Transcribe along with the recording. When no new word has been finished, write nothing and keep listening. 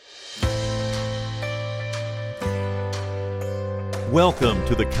Welcome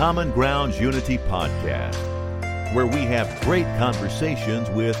to the Common Grounds Unity Podcast, where we have great conversations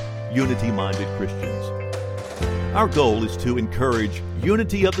with unity-minded Christians. Our goal is to encourage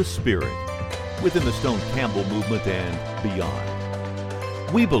unity of the Spirit within the Stone Campbell movement and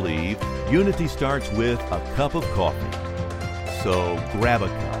beyond. We believe unity starts with a cup of coffee. So grab a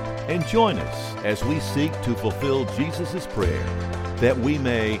cup and join us as we seek to fulfill Jesus' prayer that we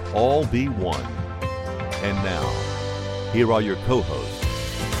may all be one. And now, here are your co-hosts.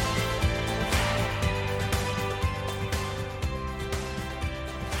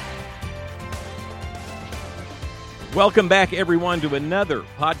 Welcome back, everyone, to another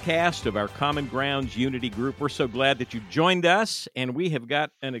podcast of our Common Grounds Unity Group. We're so glad that you joined us, and we have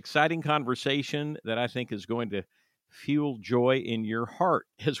got an exciting conversation that I think is going to fuel joy in your heart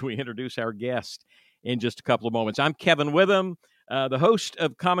as we introduce our guest in just a couple of moments. I'm Kevin Witham, the host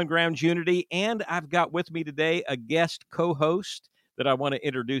of Common Grounds Unity, and I've got with me today a guest co-host that I want to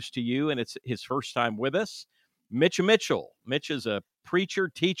introduce to you, and it's his first time with us, Mitch Mitchell. Mitch is a preacher,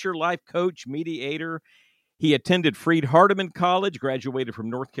 teacher, life coach, mediator. He attended Freed-Hardeman College, graduated from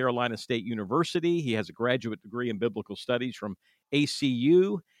North Carolina State University. He has a graduate degree in biblical studies from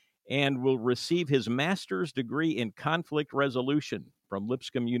ACU and will receive his master's degree in conflict resolution from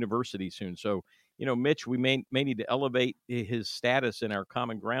Lipscomb University soon. So, Mitch, we may need to elevate his status in our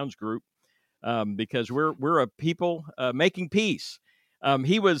Common Grounds group because we're a people making peace.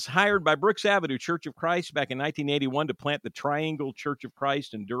 He was hired by Brooks Avenue Church of Christ back in 1981 to plant the Triangle Church of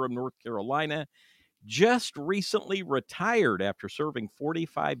Christ in Durham, North Carolina. Just recently retired after serving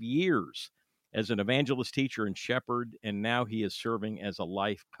 45 years as an evangelist, teacher, and shepherd, and now he is serving as a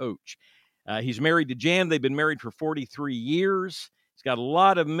life coach. He's married to Jan. They've been married for 43 years. He's got a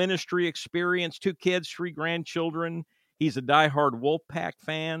lot of ministry experience, 2 kids, 3 grandchildren. He's a diehard Wolfpack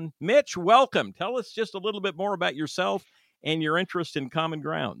fan. Mitch, welcome. Tell us just a little bit more about yourself and your interest in Common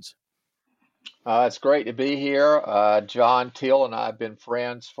Grounds. It's great to be here. John Teal and I have been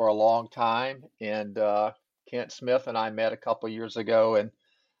friends for a long time, and Kent Smith and I met a couple years ago and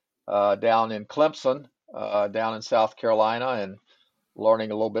down in Clemson, down in South Carolina, and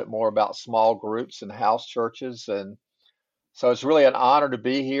learning a little bit more about small groups and house churches. And so it's really an honor to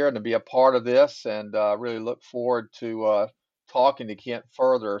be here and to be a part of this, and really look forward to talking to Kent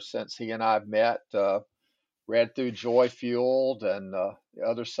further since he and I have met. Read through Joy Fueled and The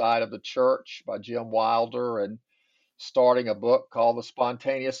Other Side of the Church by Jim Wilder, and starting a book called The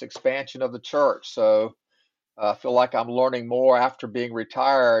Spontaneous Expansion of the Church. So I feel like I'm learning more after being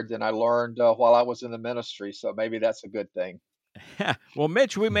retired than I learned while I was in the ministry. So maybe that's a good thing. Well,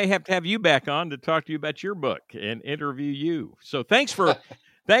 Mitch, we may have to have you back on to talk to you about your book and interview you. So thanks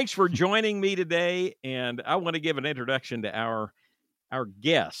for joining me today. And I want to give an introduction to our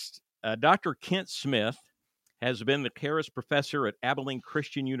guest. Dr. Kent Smith has been the Charis Professor at Abilene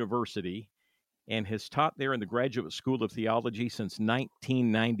Christian University and has taught there in the Graduate School of Theology since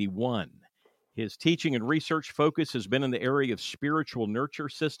 1991. His teaching and research focus has been in the area of spiritual nurture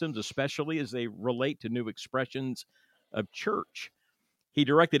systems, especially as they relate to new expressions of church. He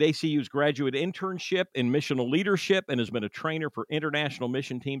directed ACU's graduate internship in missional leadership and has been a trainer for international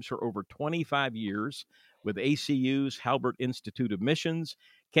mission teams for over 25 years with ACU's Halbert Institute of Missions.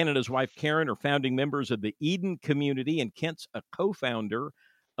 Ken and his wife, Karen, are founding members of the Eden Community, and Kent's a co-founder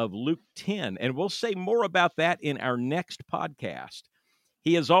of Luke 10. And we'll say more about that in our next podcast.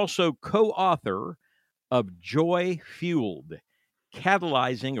 He is also co-author of Joy Fueled,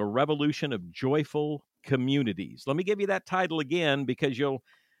 Catalyzing a Revolution of Joyful Communities. Let me give you that title again because you'll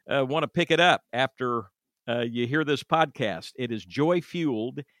want to pick it up after you hear this podcast. It is Joy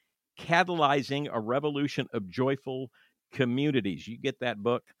Fueled, Catalyzing a Revolution of Joyful Communities. You get that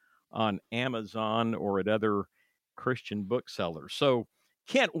book on Amazon or at other Christian booksellers. So,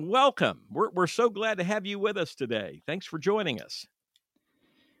 Kent, welcome. We're so glad to have you with us today. Thanks for joining us.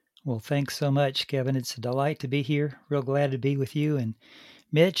 Well, thanks so much, Kevin. It's a delight to be here. Real glad to be with you and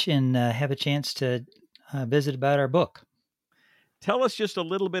Mitch and have a chance to visit about our book. Tell us just a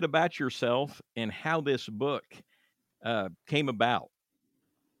little bit about yourself and how this book came about.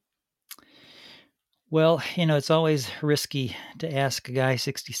 Well, it's always risky to ask a guy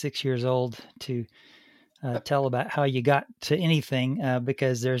 66 years old to tell about how you got to anything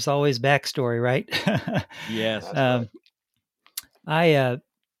because there's always backstory, right? Yes. I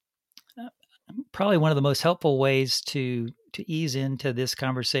probably one of the most helpful ways to ease into this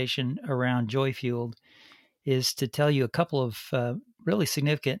conversation around Joy Fueled is to tell you a couple of really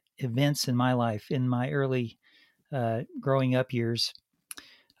significant events in my life in my early growing up years.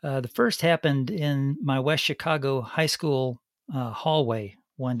 The first happened in my West Chicago high school hallway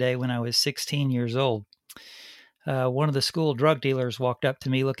one day when I was 16 years old. one of the school drug dealers walked up to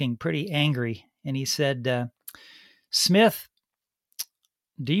me looking pretty angry, and he said, "Smith,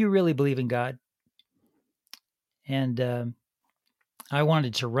 do you really believe in God?" And I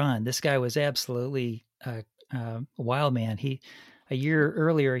wanted to run. This guy was absolutely a wild man. A year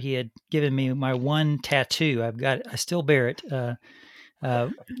earlier, he had given me my one tattoo. I still bear it.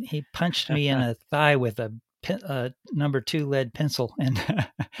 He punched me in the thigh with a number 2 lead pencil, and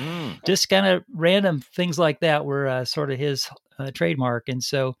just kind of random things like that were sort of his trademark. And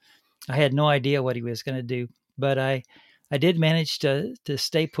so I had no idea what he was going to do, but I did manage to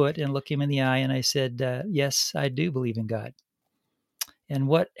stay put and look him in the eye, and I said, "Yes, I do believe in God." And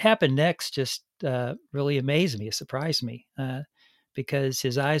what happened next just really amazed me. It surprised me because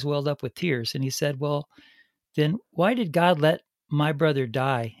his eyes welled up with tears, and he said, "Well, then why did God let my brother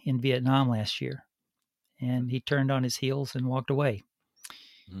die in Vietnam last year?" And he turned on his heels and walked away.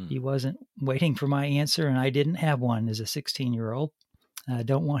 He wasn't waiting for my answer, and I didn't have one as a 16-year-old. I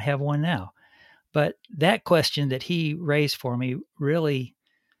don't have one now. But that question that he raised for me really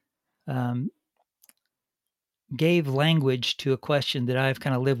gave language to a question that I've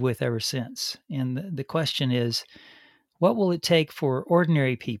kind of lived with ever since. And the question is, what will it take for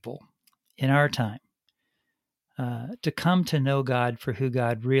ordinary people in our time to come to know God for who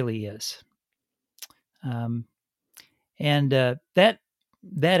God really is? And that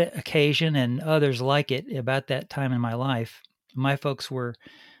occasion and others like it about that time in my life, my folks were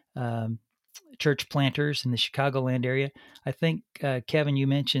church planters in the Chicagoland area. I think, Kevin, you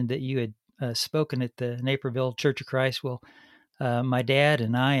mentioned that you had spoken at the Naperville Church of Christ. Well, my dad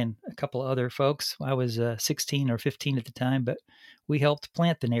and I and a couple of other folks, I was 16 or 15 at the time, but we helped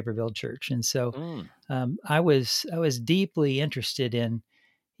plant the Naperville church. And so I was deeply interested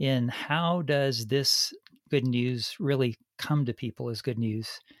in how does this good news really come to people as good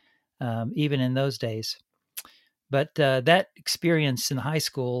news, even in those days. But that experience in high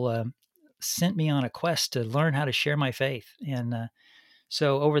school sent me on a quest to learn how to share my faith. And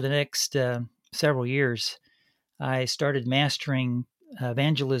so over the next several years, I started mastering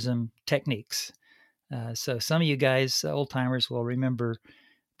evangelism techniques. So some of you guys, old timers, will remember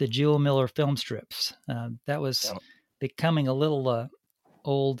the Jewel Miller film strips. That was becoming a little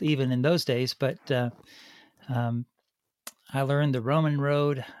old even in those days, but I learned the Roman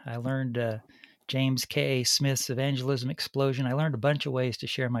Road. I learned James K. Smith's Evangelism Explosion. I learned a bunch of ways to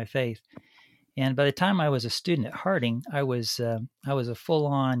share my faith. And by the time I was a student at Harding, I was a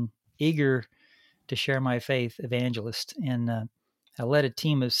full-on, eager to share my faith evangelist. And I led a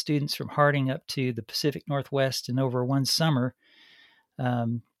team of students from Harding up to the Pacific Northwest. And over one summer,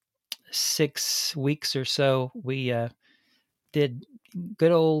 6 weeks or so, we did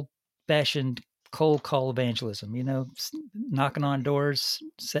good old-fashioned cold call evangelism, knocking on doors,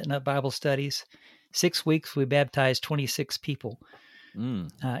 setting up Bible studies. 6 weeks, we baptized 26 people.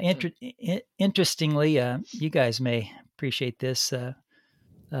 Interestingly, you guys may appreciate this.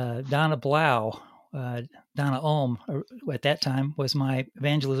 Donna Blau, Donna Ulm, at that time, was my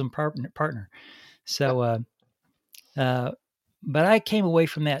evangelism partner. So, but I came away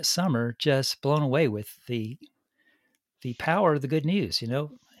from that summer just blown away with the power of the good news.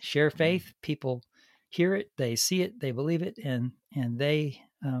 Share faith. People hear it, they see it, they believe it, and they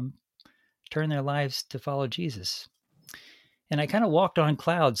turn their lives to follow Jesus. And I kind of walked on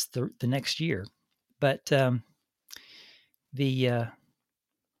clouds the next year, but the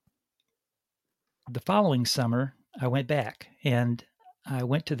following summer I went back, and I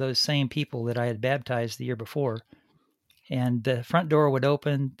went to those same people that I had baptized the year before, and the front door would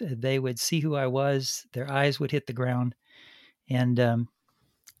open. They would see who I was. Their eyes would hit the ground, and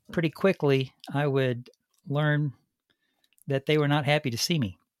pretty quickly I would learn that they were not happy to see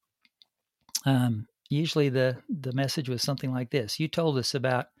me. Usually the message was something like this: "You told us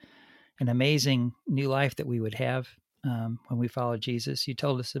about an amazing new life that we would have when we followed Jesus. You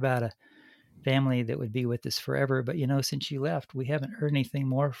told us about a family that would be with us forever. But, since you left, we haven't heard anything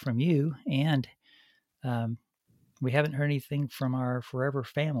more from you. And we haven't heard anything from our forever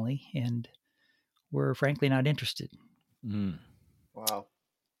family. And we're frankly not interested." Wow.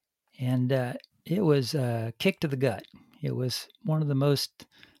 And it was a kick to the gut. It was one of the most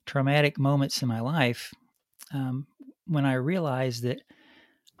traumatic moments in my life when I realized that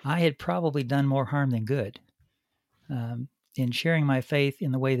I had probably done more harm than good in sharing my faith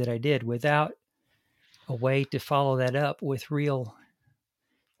in the way that I did without a way to follow that up with real,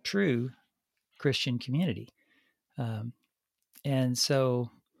 true Christian community. And so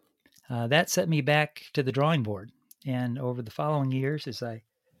that set me back to the drawing board. And over the following years, as I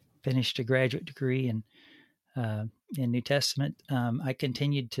finished a graduate degree in New Testament, I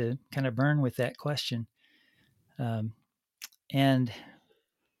continued to kind of burn with that question. Um, and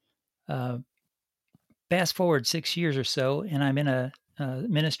fast forward 6 years or so, and I'm in a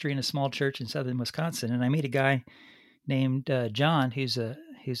ministry in a small church in southern Wisconsin, and I meet a guy named John, who's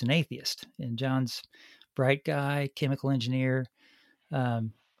an atheist. And John's bright guy, chemical engineer,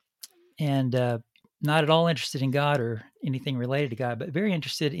 and not at all interested in God or anything related to God, but very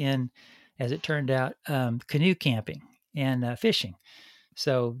interested in, as it turned out, canoe camping and fishing.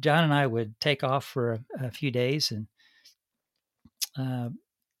 So John and I would take off for a few days and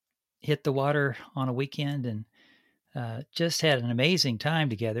hit the water on a weekend, and just had an amazing time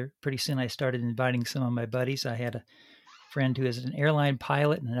together. Pretty soon I started inviting some of my buddies. I had a friend who is an airline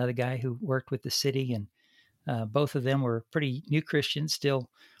pilot and another guy who worked with the city, and both of them were pretty new Christians, still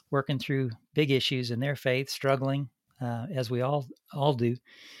working through big issues in their faith, struggling as we all do.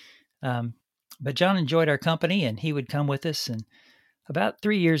 But John enjoyed our company, and he would come with us. And about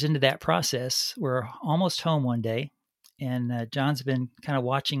 3 years into that process, we're almost home one day, and John's been kind of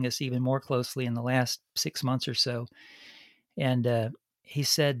watching us even more closely in the last 6 months or so. And he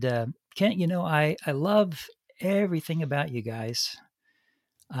said, Kent, I love everything about you guys.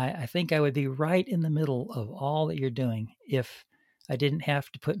 I think I would be right in the middle of all that you're doing if I didn't have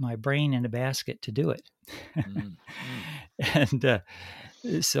to put my brain in a basket to do it. And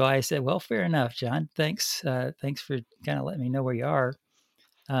so I said, well, fair enough, John. Thanks for kind of letting me know where you are.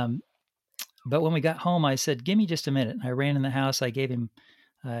 But when we got home, I said, give me just a minute. I ran in the house. I gave him,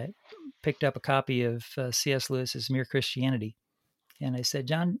 picked up a copy of C.S. Lewis's Mere Christianity. And I said,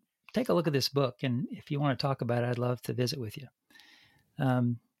 John, take a look at this book. And if you want to talk about it, I'd love to visit with you.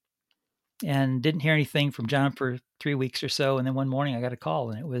 And didn't hear anything from John for 3 weeks or so. And then one morning I got a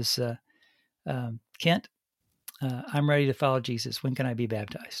call, and it was, Kent, I'm ready to follow Jesus. When can I be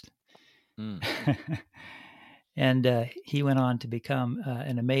baptized? And he went on to become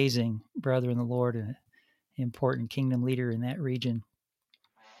an amazing brother in the Lord and an important kingdom leader in that region.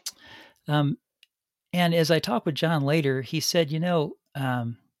 And as I talked with John later, he said,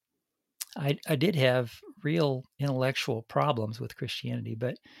 I did have real intellectual problems with Christianity,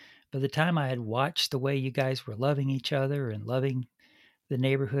 but by the time I had watched the way you guys were loving each other and loving the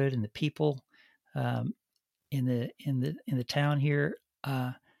neighborhood and the people in the town here,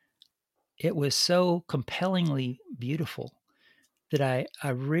 it was so compellingly beautiful that I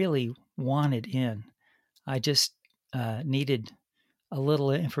really wanted in. I just needed a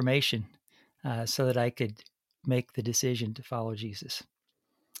little information so that I could make the decision to follow Jesus.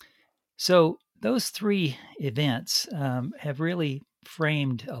 So those three events have really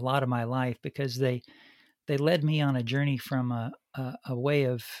framed a lot of my life, because they led me on a journey from a way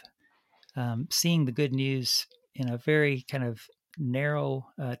of seeing the good news in a very kind of narrow,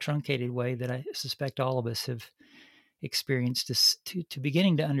 truncated way that I suspect all of us have experienced, to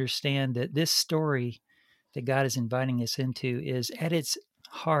beginning to understand that this story that God is inviting us into is at its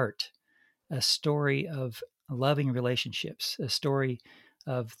heart a story of loving relationships, a story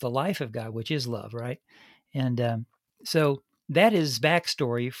of the life of God, which is love, right? And so that is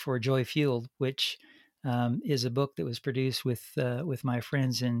backstory for Joy Fueled, which is a book that was produced with my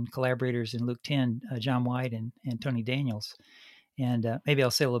friends and collaborators in Luke 10, John White and Tony Daniels. And maybe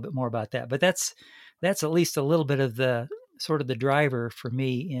I'll say a little bit more about that. But that's at least a little bit of the sort of the driver for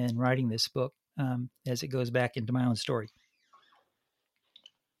me in writing this book, as it goes back into my own story.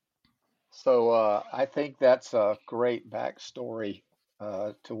 So I think that's a great backstory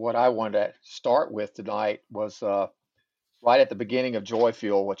to what I wanted to start with tonight. Was right at the beginning of Joy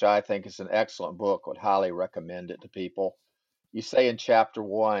Fuel, which I think is an excellent book. Would highly recommend it to people. You say in chapter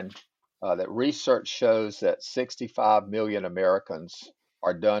 1 that research shows that 65 million Americans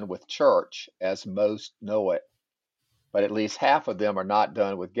are done with church as most know it, but at least half of them are not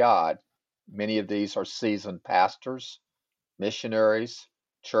done with God. Many of these are seasoned pastors, missionaries,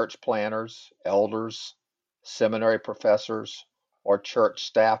 church planners, elders, seminary professors, or church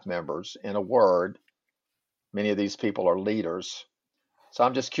staff members. In a word, many of these people are leaders. So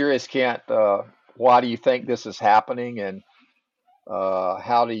I'm just curious, Kent, why do you think this is happening, and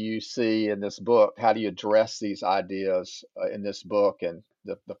how do you see in this book, how do you address these ideas in this book, and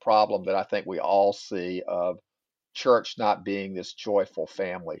the problem that I think we all see of church not being this joyful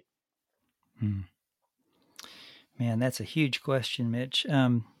family? Man, that's a huge question, Mitch.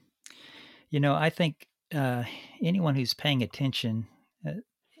 I think anyone who's paying attention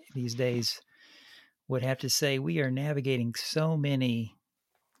these days would have to say we are navigating so many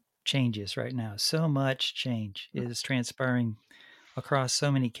changes right now. So much change is transpiring across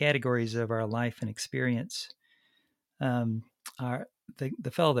so many categories of our life and experience. The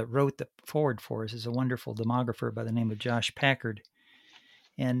fellow that wrote the foreword for us is a wonderful demographer by the name of Josh Packard.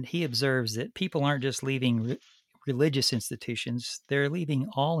 And he observes that people aren't just leaving religious institutions, they're leaving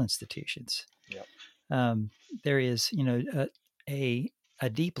all institutions. Yep. There is, a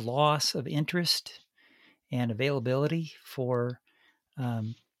deep loss of interest and availability for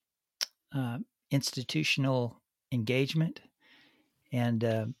institutional engagement.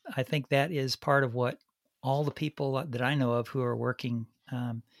 And I think that is part of what all the people that I know of who are working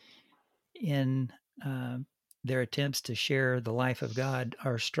in their attempts to share the life of God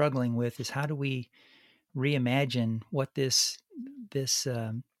are struggling with, is how do we reimagine what this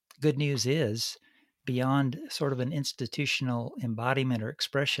good news is beyond sort of an institutional embodiment or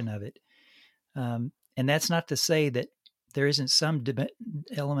expression of it. And that's not to say that there isn't some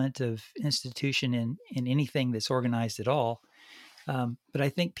element of institution in anything that's organized at all. But I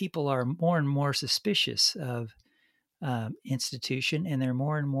think people are more and more suspicious of institution, and they're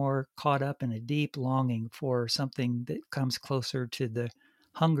more and more caught up in a deep longing for something that comes closer to the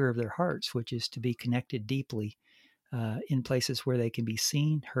hunger of their hearts, which is to be connected deeply in places where they can be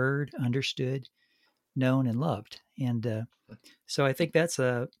seen, heard, understood, known, and loved. And so I think that's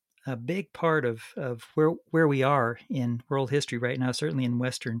a big part of where we are in world history right now, certainly in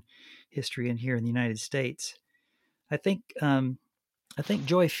Western history and here in the United States. I think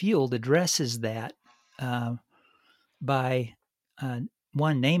Joy Fueled addresses that by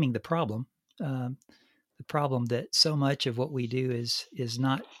one, naming the problem that so much of what we do is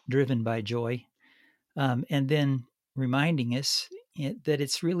not driven by joy, and then reminding us that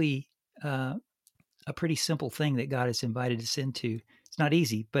it's really a pretty simple thing that God has invited us into. It's not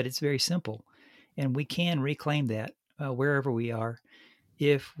easy, but it's very simple, and we can reclaim that wherever we are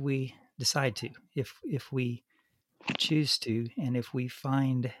if we decide to, if we choose to, and if we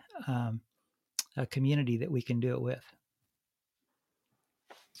find a community that we can do it with.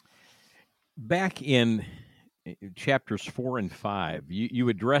 Back in chapters 4 and 5, you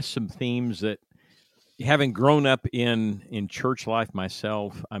address some themes that, having grown up in church life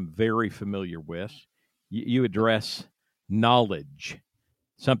myself, I'm very familiar with. You address knowledge,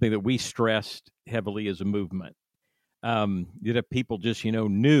 something that we stressed heavily as a movement. That if people just,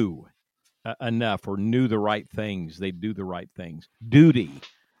 knew enough or knew the right things, they'd do the right things. Duty,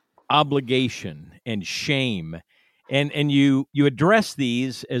 obligation, and shame. And you address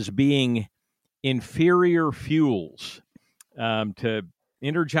these as being inferior fuels to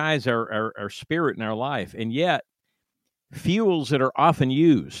energize our spirit and our life, and yet fuels that are often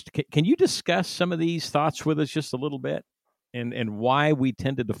used. Can you discuss some of these thoughts with us just a little bit, and why we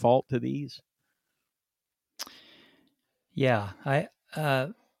tend to default to these? Yeah, I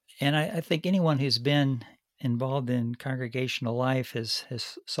think anyone who's been involved in congregational life has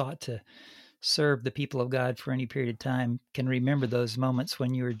sought to serve the people of God for any period of time can remember those moments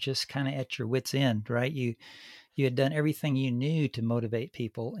when you were just kind of at your wit's end, right? You had done everything you knew to motivate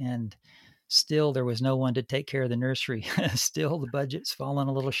people, and still there was no one to take care of the nursery. Still the budget's fallen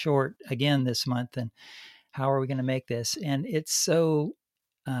a little short again this month, and how are we going to make this? And it's so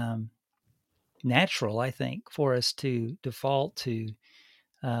natural, I think, for us to default to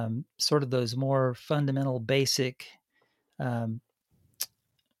sort of those more fundamental, basic command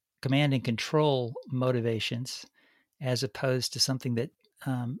and control motivations, as opposed to something that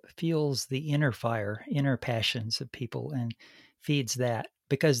fuels the inner fire, inner passions of people and feeds that,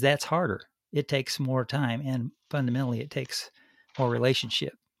 because that's harder. It takes more time, and fundamentally it takes more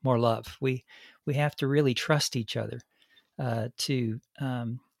relationship, more love. We have to really trust each other to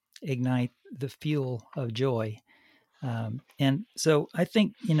ignite the fuel of joy. And so I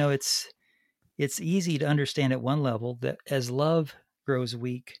think, it's easy to understand at one level that as love grows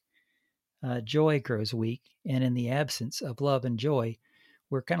weak, joy grows weak. And in the absence of love and joy,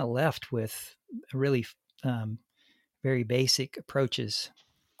 we're kind of left with really very basic approaches.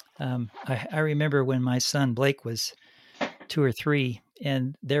 I remember when my son Blake was 2 or 3,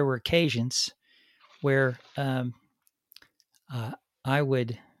 and there were occasions where I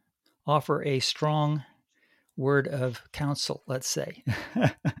would offer a strong word of counsel, let's say.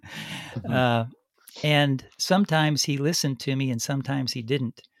 And sometimes he listened to me and sometimes he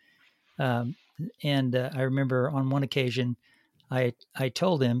didn't. And I remember on one occasion, I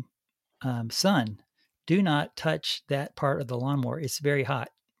told him, son, do not touch that part of the lawnmower. It's very hot.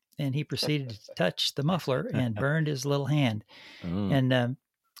 And he proceeded to touch the muffler and burned his little hand. And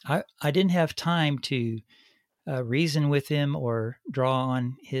I didn't have time to reason with him or draw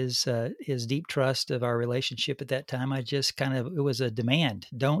on his deep trust of our relationship at that time. I just it was a demand,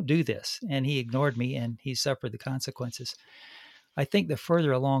 don't do this. And he ignored me and he suffered the consequences. I think the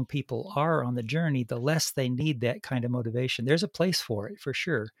further along people are on the journey, the less they need that kind of motivation. There's a place for it, for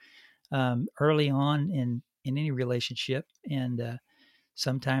sure, early on in any relationship. And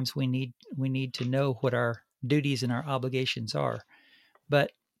sometimes we need to know what our duties and our obligations are.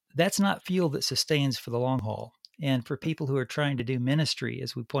 But that's not fuel that sustains for the long haul. And for people who are trying to do ministry,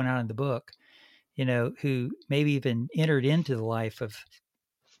 as we point out in the book, who maybe even entered into the life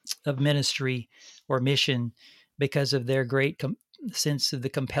of ministry or mission because of their great sense of the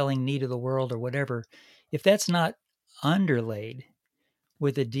compelling need of the world or whatever, if that's not underlaid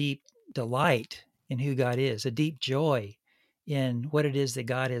with a deep delight in who God is, a deep joy in what it is that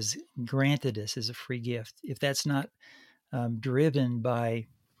God has granted us as a free gift, if that's not driven by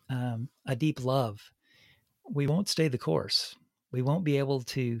a deep love, we won't stay the course. We won't be able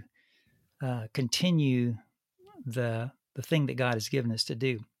to continue the thing that God has given us to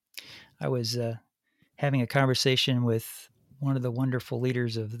do. I was having a conversation with one of the wonderful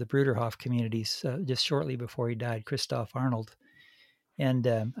leaders of the Bruderhof communities just shortly before he died, Christoph Arnold. And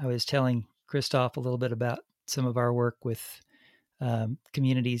I was telling Christoph a little bit about some of our work with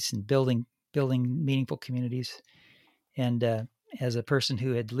communities and building meaningful communities. And as a person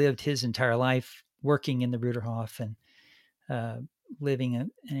who had lived his entire life working in the Bruderhof and living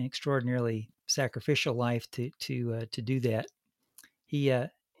an extraordinarily sacrificial life to do that, he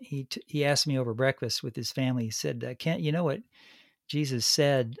asked me over breakfast with his family. He said, "Kent, you know what Jesus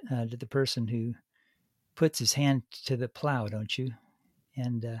said to the person who puts his hand to the plow, don't you?"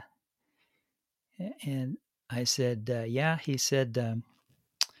 And I said, "Yeah." He said,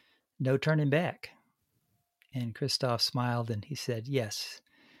 "No turning back." And Christoph smiled and he said, "Yes,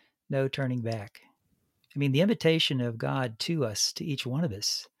 no turning back." I mean, the invitation of God to us, to each one of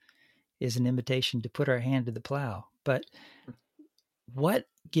us, is an invitation to put our hand to the plow. But what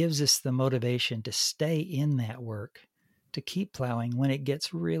gives us the motivation to stay in that work, to keep plowing when it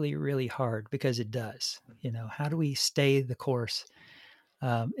gets really, really hard? Because it does. How do we stay the course?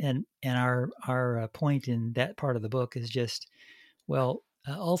 And our point in that part of the book is just,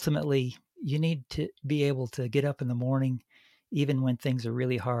 ultimately, you need to be able to get up in the morning, even when things are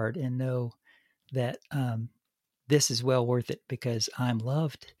really hard, and know that this is well worth it because I'm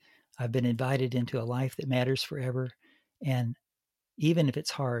loved. I've been invited into a life that matters forever. And even if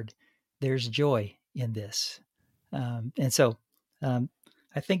it's hard, there's joy in this. And so I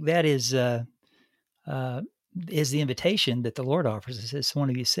think that is the invitation that the Lord offers us. As one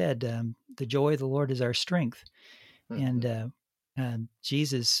of you said, the joy of the Lord is our strength. Mm-hmm. And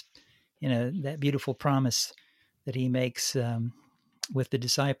Jesus, that beautiful promise that he makes with the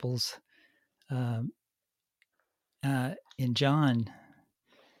disciples in John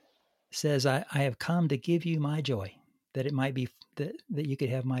says, I have come to give you my joy, that it might be that you could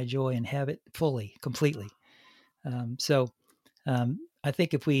have my joy and have it fully, completely. So I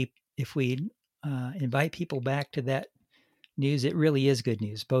think if we invite people back to that news, it really is good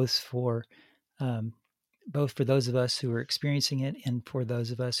news, both for those of us who are experiencing it and for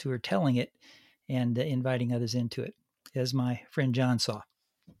those of us who are telling it and inviting others into it, as my friend John saw.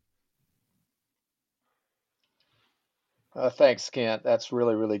 Thanks, Kent. That's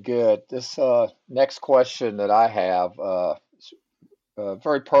really, really good. This next question that I have, a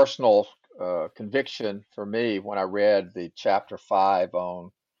very personal conviction for me when I read the chapter 5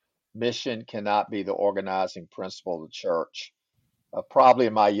 on mission cannot be the organizing principle of the church. Probably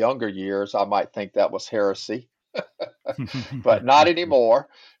in my younger years, I might think that was heresy, but not anymore.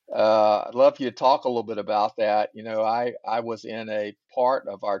 I'd love you to talk a little bit about that. I was in a part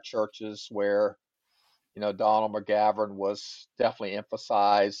of our churches where Donald McGavran was definitely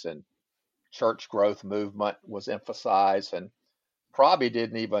emphasized and church growth movement was emphasized, and probably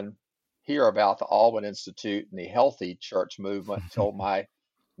didn't even hear about the Alban Institute and the healthy church movement until my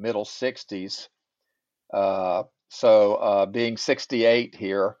middle 60s. So being 68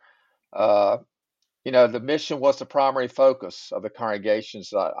 here, the mission was the primary focus of the congregations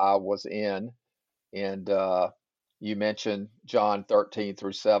that I was in. And you mentioned John 13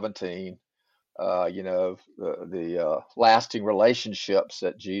 through 17. The lasting relationships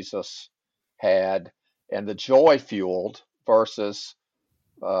that Jesus had and the joy fueled versus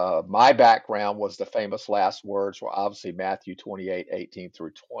my background was the famous last words were obviously Matthew 28, 18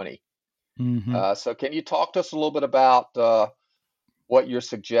 through 20. Mm-hmm. So can you talk to us a little bit about what you're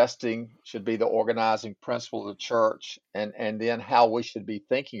suggesting should be the organizing principle of the church and then how we should be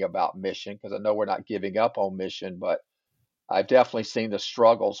thinking about mission? Because I know we're not giving up on mission, but I've definitely seen the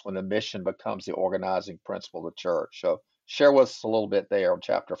struggles when the mission becomes the organizing principle of the church. So share with us a little bit there on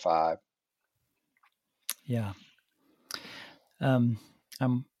chapter 5. Yeah.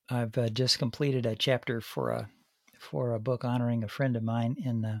 I've just completed a chapter for a book honoring a friend of mine,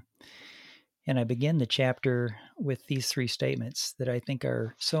 and I begin the chapter with these 3 statements that I think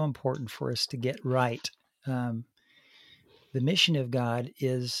are so important for us to get right. The mission of God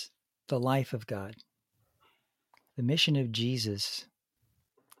is the life of God. The mission of Jesus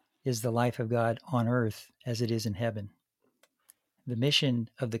is the life of God on earth as it is in heaven. The mission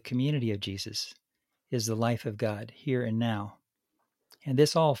of the community of Jesus is the life of God here and now. And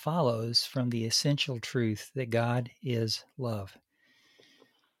this all follows from the essential truth that God is love.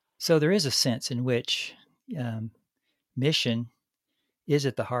 So there is a sense in which mission is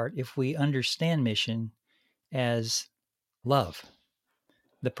at the heart if we understand mission as love.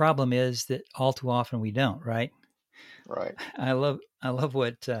 The problem is that all too often we don't, right? Right. I love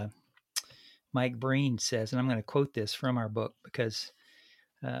what Mike Breen says, and I'm going to quote this from our book because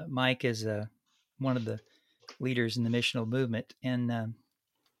Mike is one of the leaders in the missional movement, and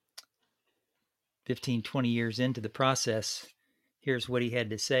 15, 20 years into the process, here's what he had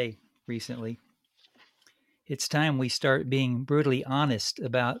to say recently. It's time we start being brutally honest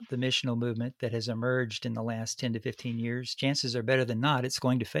about the missional movement that has emerged in the last 10 to 15 years. Chances are better than not it's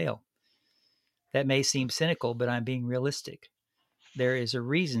going to fail. That may seem cynical, but I'm being realistic. There is a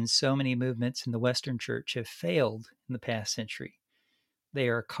reason so many movements in the Western Church have failed in the past century. They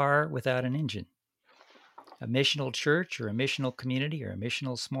are a car without an engine. A missional church or a missional community or a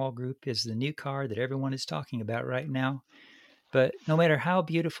missional small group is the new car that everyone is talking about right now. But no matter how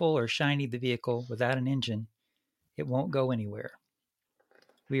beautiful or shiny the vehicle, without an engine, it won't go anywhere.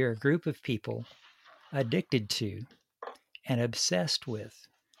 We are a group of people addicted to and obsessed with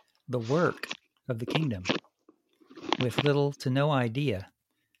the work of the kingdom, with little to no idea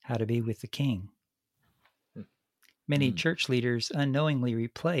how to be with the King. Many church leaders unknowingly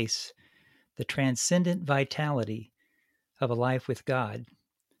replace the transcendent vitality of a life with God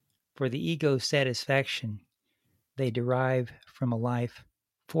for the ego satisfaction they derive from a life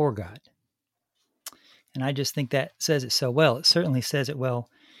for God. And I just think that says it so well. It certainly says it well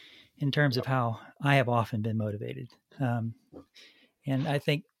in terms of how I have often been motivated. And I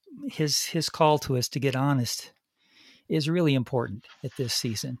think his call to us to get honest is really important at this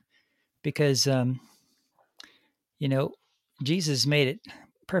season because, Jesus made it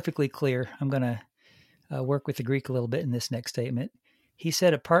perfectly clear. I'm going to work with the Greek a little bit in this next statement. He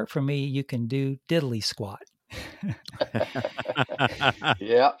said, apart from me, you can do diddly squat.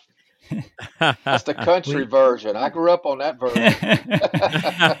 Yeah. That's the country version. I grew up on that version.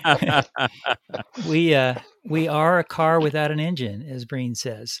 We are a car without an engine, as Breen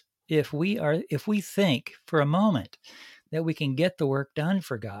says. If we think for a moment that we can get the work done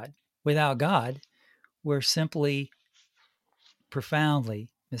for God without God, we're simply profoundly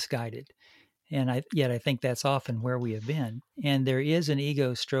misguided. And I think that's often where we have been. And there is an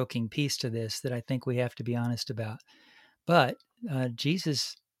ego-stroking piece to this that I think we have to be honest about. But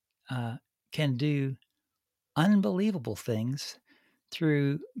Jesus can do unbelievable things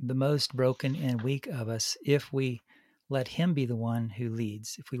through the most broken and weak of us if we let him be the one who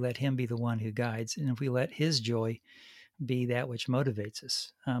leads, if we let him be the one who guides, and if we let his joy be that which motivates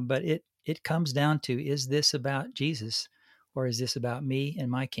us. But it comes down to, is this about Jesus or is this about me and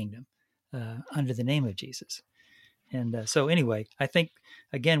my kingdom under the name of Jesus? And so anyway, I think,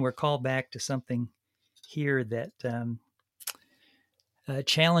 again, we're called back to something here that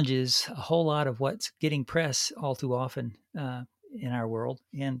challenges a whole lot of what's getting press all too often in our world,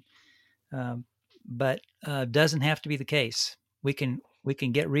 and but doesn't have to be the case. We can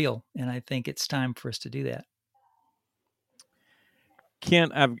get real, and I think it's time for us to do that.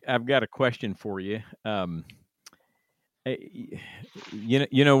 Ken, I've got a question for you. When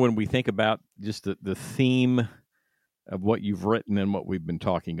we think about just the theme of what you've written and what we've been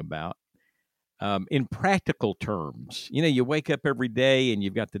talking about, in practical terms, you wake up every day and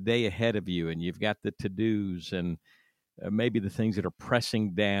you've got the day ahead of you and you've got the to-dos and maybe the things that are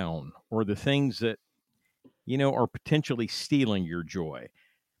pressing down or the things that, are potentially stealing your joy.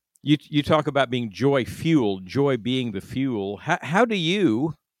 You talk about being joy-fueled, joy being the fuel. How do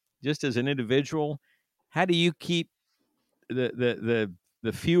you, just as an individual, how do you keep the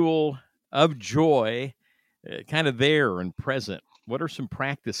fuel of joy kind of there and present? What are some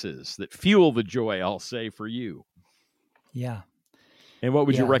practices that fuel the joy, I'll say, for you? Yeah. And what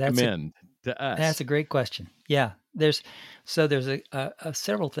would you recommend to us? That's a great question. Yeah. There's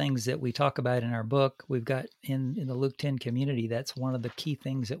several things that we talk about in our book. We've got in the Luke 10 community. That's one of the key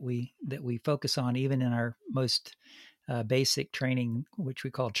things that we focus on, even in our most basic training, which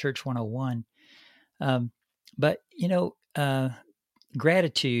we call Church 101. But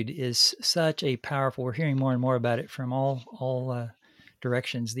gratitude is such a powerful. We're hearing more and more about it from all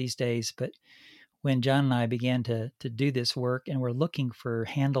directions these days. But when John and I began to do this work, and we're looking for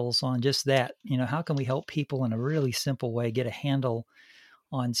handles on just that, how can we help people in a really simple way get a handle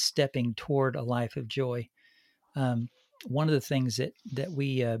on stepping toward a life of joy? One of the things that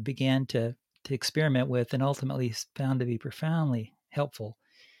we began to experiment with, and ultimately found to be profoundly helpful,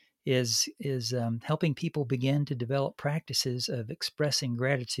 is helping people begin to develop practices of expressing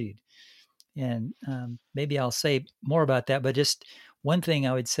gratitude. And maybe I'll say more about that, but just one thing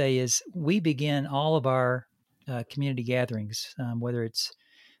I would say is we begin all of our community gatherings, whether it's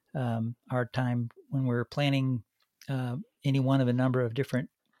our time when we're planning any one of a number of different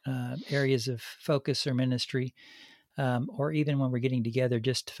areas of focus or ministry, or even when we're getting together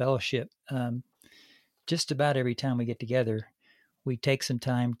just to fellowship. Just about every time we get together, we take some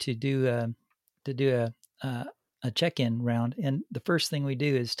time to do a check-in round, and the first thing we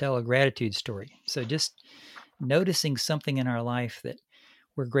do is tell a gratitude story. So just noticing something in our life that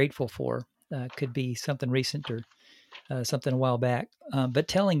we're grateful for, could be something recent or something a while back, but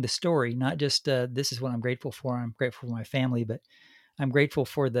telling the story, not just this is what I'm grateful for. I'm grateful for my family, but I'm grateful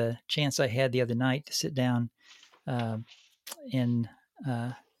for the chance I had the other night to sit down in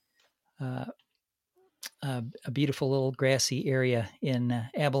a beautiful little grassy area in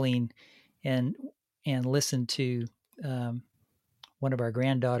Abilene and listen to one of our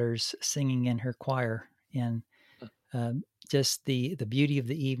granddaughters singing in her choir, and just the beauty of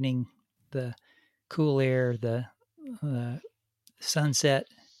the evening, the cool air, the sunset,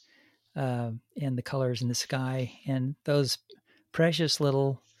 and the colors in the sky, and those precious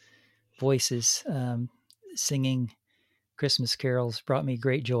little voices singing Christmas carols brought me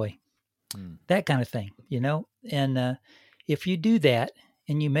great joy. That kind of thing, and if you do that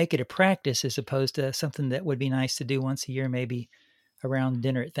and you make it a practice as opposed to something that would be nice to do once a year, maybe around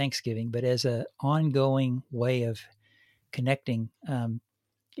dinner at Thanksgiving, but as an ongoing way of connecting,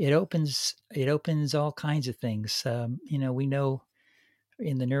 it opens all kinds of things. We know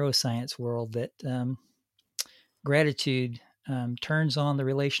in the neuroscience world that gratitude turns on the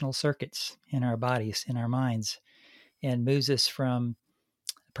relational circuits in our bodies, in our minds, and moves us from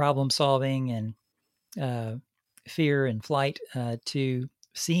problem solving and fear and flight to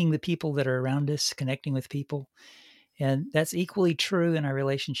seeing the people that are around us, connecting with people. And that's equally true in our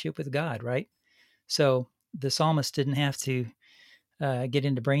relationship with God, right? So the psalmist didn't have to get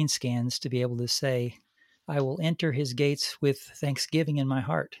into brain scans to be able to say, I will enter his gates with thanksgiving in my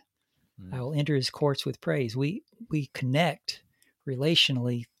heart. I will enter his courts with praise. We connect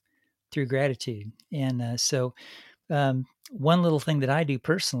relationally through gratitude. And so one little thing that I do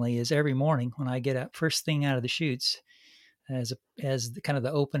personally is every morning when I get up, first thing out of the chutes, as the kind of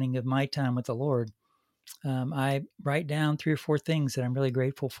the opening of my time with the Lord, I write down 3 or 4 things that I'm really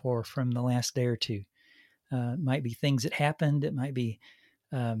grateful for from the last day or two. It might be things that happened. It might be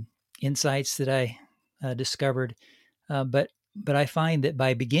insights that I discovered. But I find that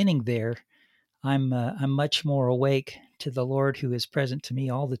by beginning there, I'm much more awake to the Lord who is present to me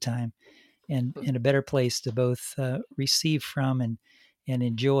all the time, and in a better place to both receive from and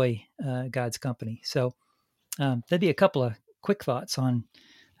enjoy God's company. So that'd be a couple of quick thoughts on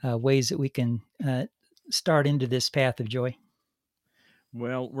ways that we can start into this path of joy.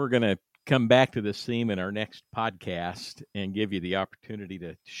 Well, we're going to come back to this theme in our next podcast and give you the opportunity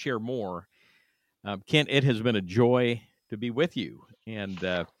to share more. Kent, it has been a joy to be with you,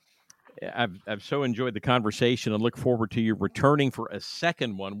 and I've so enjoyed the conversation and look forward to you returning for a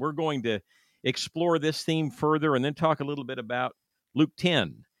second one. We're going to explore this theme further and then talk a little bit about Luke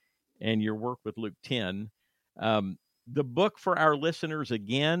 10 and your work with Luke 10. The book for our listeners,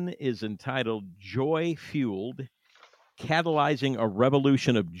 again, is entitled Joy Fueled, Catalyzing a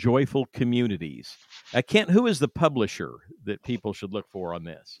Revolution of Joyful Communities. Kent, who is the publisher that people should look for on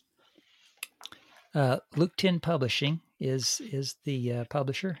this? Luke 10 Publishing is the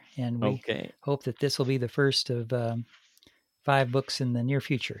publisher, and we hope that this will be the first of 5 books in the near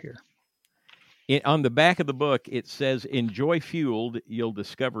future here. On the back of the book, it says, in Joy Fueled, you'll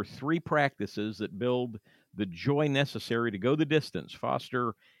discover 3 practices that build the joy necessary to go the distance,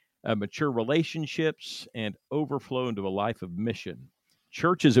 foster mature relationships, and overflow into a life of mission.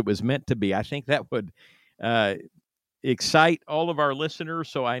 Church as it was meant to be. I think that would excite all of our listeners,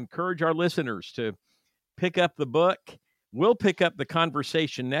 so I encourage our listeners to pick up the book. We'll pick up the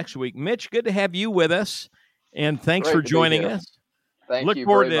conversation next week. Mitch, good to have you with us, and thanks for joining us. Thank you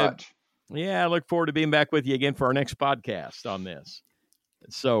very much. Yeah, I look forward to being back with you again for our next podcast on this.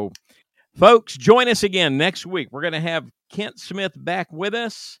 So, folks, join us again next week. We're going to have Kent Smith back with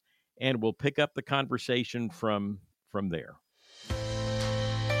us, and we'll pick up the conversation from there.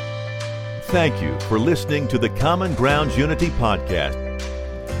 Thank you for listening to the Common Grounds Unity podcast.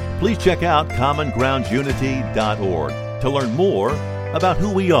 Please check out commongroundsunity.org to learn more about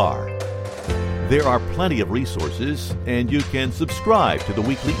who we are. There are plenty of resources, and you can subscribe to the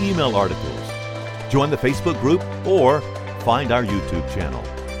weekly email articles, join the Facebook group, or find our YouTube channel.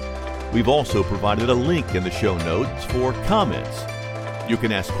 We've also provided a link in the show notes for comments. You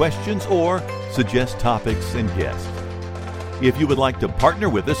can ask questions or suggest topics and guests. If you would like to partner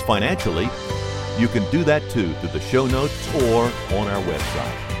with us financially, you can do that too through the show notes or on our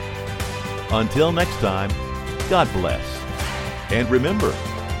website. Until next time, God bless. And remember,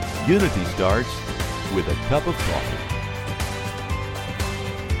 unity starts with a cup of coffee.